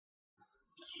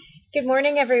Good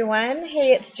morning, everyone.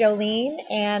 Hey, it's Jolene,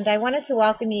 and I wanted to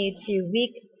welcome you to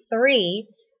week 3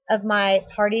 of my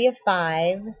Party of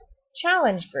 5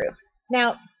 challenge group.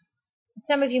 Now,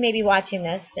 some of you may be watching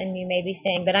this, and you may be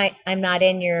saying, but I'm not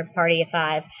in your Party of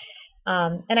 5,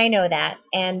 and I know that.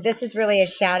 And this is really a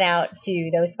shout out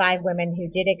to those 5 women who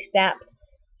did accept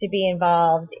to be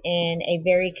involved in a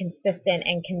very consistent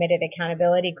and committed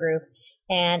accountability group,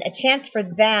 and a chance for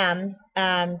them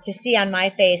to see on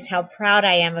my face how proud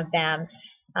I am of them,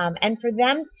 and for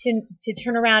them to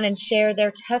turn around and share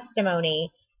their testimony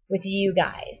with you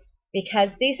guys, because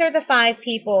these are the 5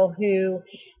 people who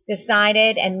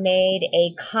decided and made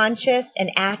a conscious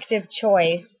and active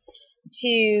choice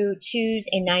to choose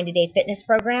a 90-day fitness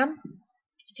program,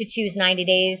 to choose 90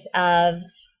 days of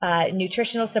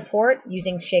nutritional support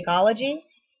using Shakeology,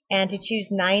 and to choose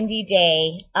 90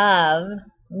 days of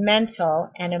mental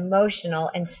and emotional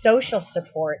and social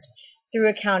support through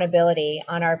accountability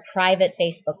on our private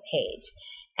Facebook page.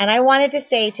 And I wanted to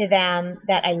say to them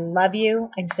that I love you.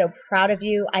 I'm so proud of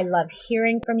you. I love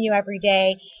hearing from you every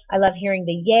day. I love hearing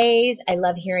the yays. I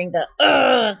love hearing the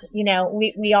uhs. You know,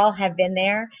 we all have been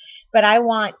there. But I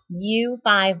want you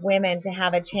 5 women to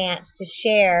have a chance to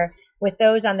share with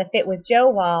those on the Fit with Joe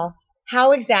wall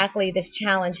how exactly this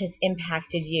challenge has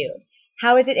impacted you.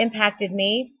 How has it impacted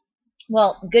me?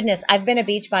 Well, goodness, I've been a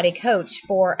Beachbody coach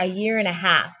for a year and a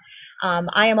half.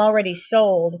 I am already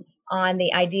sold on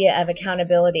the idea of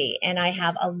accountability, and I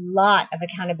have a lot of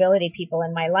accountability people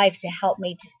in my life to help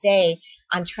me to stay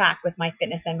on track with my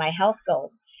fitness and my health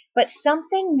goals. But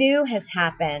something new has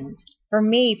happened for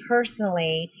me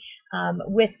personally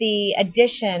with the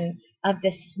addition of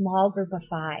this small group of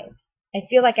 5. I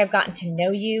feel like I've gotten to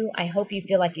know you. I hope you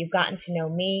feel like you've gotten to know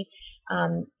me.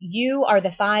 You are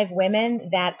the 5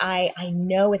 women that I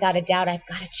know without a doubt I've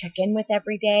got to check in with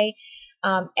every day.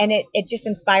 And it just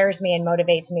inspires me and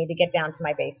motivates me to get down to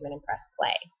my basement and press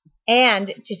play. And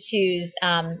to choose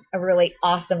a really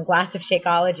awesome glass of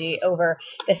Shakeology over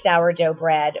the sourdough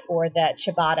bread or the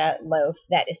ciabatta loaf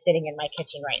that is sitting in my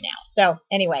kitchen right now. So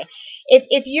anyway,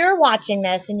 if you're watching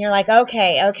this and you're like,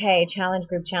 okay, challenge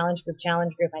group,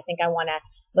 I think I want to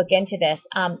look into this.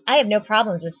 I have no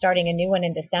problems with starting a new one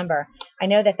in December. I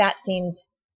know that seems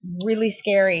really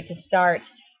scary to start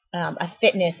a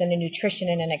fitness and a nutrition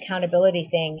and an accountability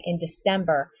thing in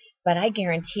December. But I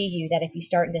guarantee you that if you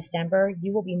start in December,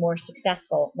 you will be more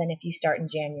successful than if you start in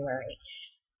January.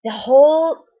 The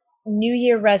whole New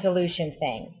Year resolution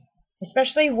thing,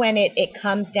 especially when it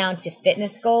comes down to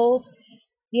fitness goals,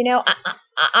 you know,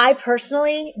 I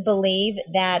personally believe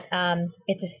that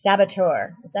it's a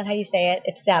saboteur. Is that how you say it?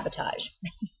 It's sabotage,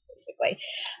 basically.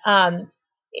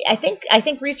 I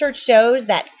think research shows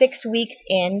that 6 weeks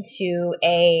into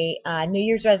a New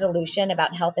Year's resolution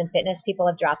about health and fitness, people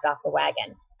have dropped off the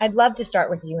wagon. I'd love to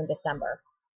start with you in December.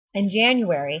 In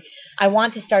January, I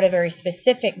want to start a very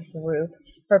specific group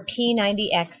for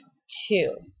P90X2.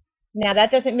 Now,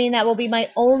 that doesn't mean that will be my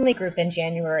only group in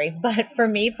January, but for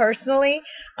me personally,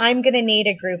 I'm going to need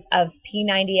a group of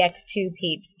P90X2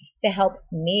 peeps to help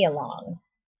me along.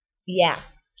 Yeah.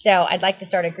 So I'd like to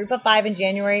start a group of 5 in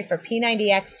January for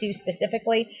P90X2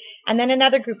 specifically, and then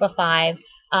another group of 5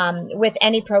 with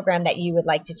any program that you would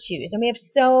like to choose. And we have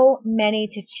so many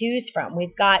to choose from.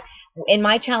 We've got, in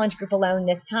my challenge group alone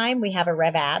this time, we have a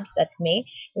Rev Abs, that's me.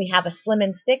 We have a Slim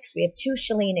and 6. We have 2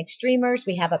 Chalene Extremers.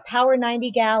 We have a Power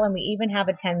 90 gal, and we even have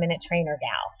a 10-minute trainer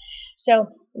gal. So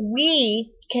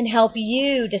we can help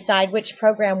you decide which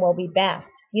program will be best.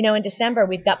 You know, in December,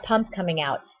 we've got Pump coming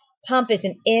out. Pump is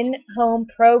an in-home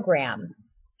program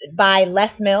by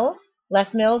Les Mills. Les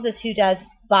Mills is who does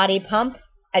Body Pump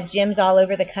at gyms all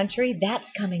over the country. That's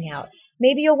coming out.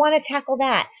 Maybe you'll want to tackle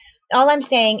that. All I'm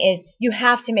saying is you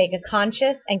have to make a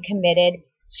conscious and committed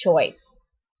choice.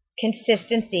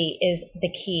 Consistency is the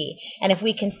key. And if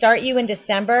we can start you in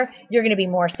December, you're going to be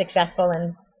more successful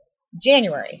in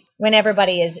January, when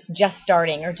everybody is just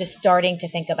starting or just starting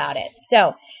to think about it.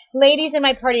 So, ladies in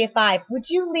my Party of 5, would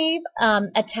you leave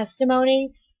a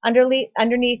testimony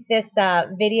underneath this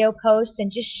video post and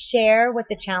just share what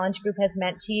the challenge group has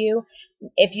meant to you?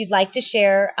 If you'd like to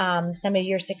share some of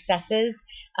your successes,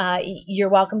 you're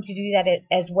welcome to do that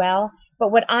as well.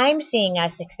 But what I'm seeing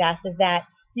as success is that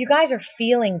you guys are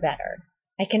feeling better.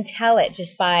 I can tell it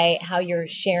just by how you're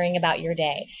sharing about your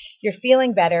day. You're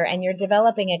feeling better and you're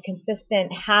developing a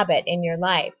consistent habit in your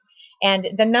life. And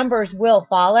the numbers will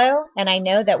follow. And I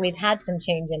know that we've had some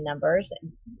change in numbers,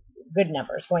 good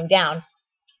numbers going down.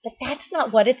 But that's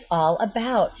not what it's all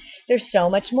about. There's so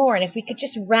much more. And if we could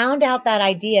just round out that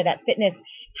idea that fitness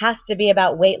has to be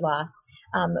about weight loss,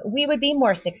 we would be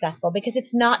more successful, because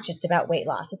it's not just about weight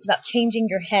loss. It's about changing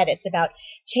your head. It's about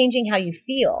changing how you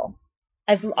feel,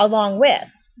 along with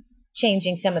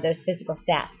changing some of those physical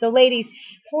stats. So ladies,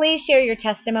 please share your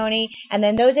testimony. And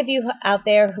then those of you out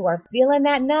there who are feeling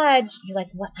that nudge, you're like,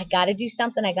 what? I got to do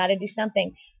something. I got to do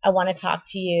something. I want to talk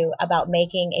to you about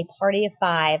making a party of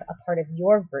 5 a part of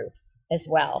your group as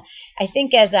well. I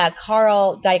think, as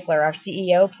Carl Deichler, our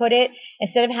CEO, put it,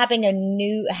 instead of having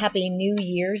a Happy New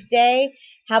Year's Day,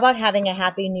 how about having a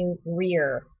Happy New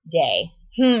Rear Day?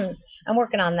 I'm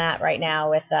working on that right now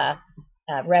with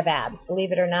Rev Abs.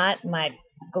 Believe it or not, my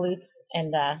glutes,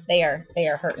 and they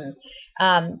are hurting.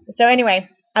 So anyway,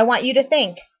 I want you to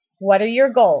think, what are your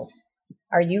goals?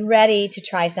 Are you ready to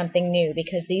try something new?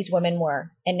 Because these women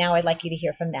were, and now I'd like you to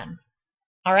hear from them.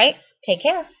 All right, take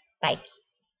care. Bye.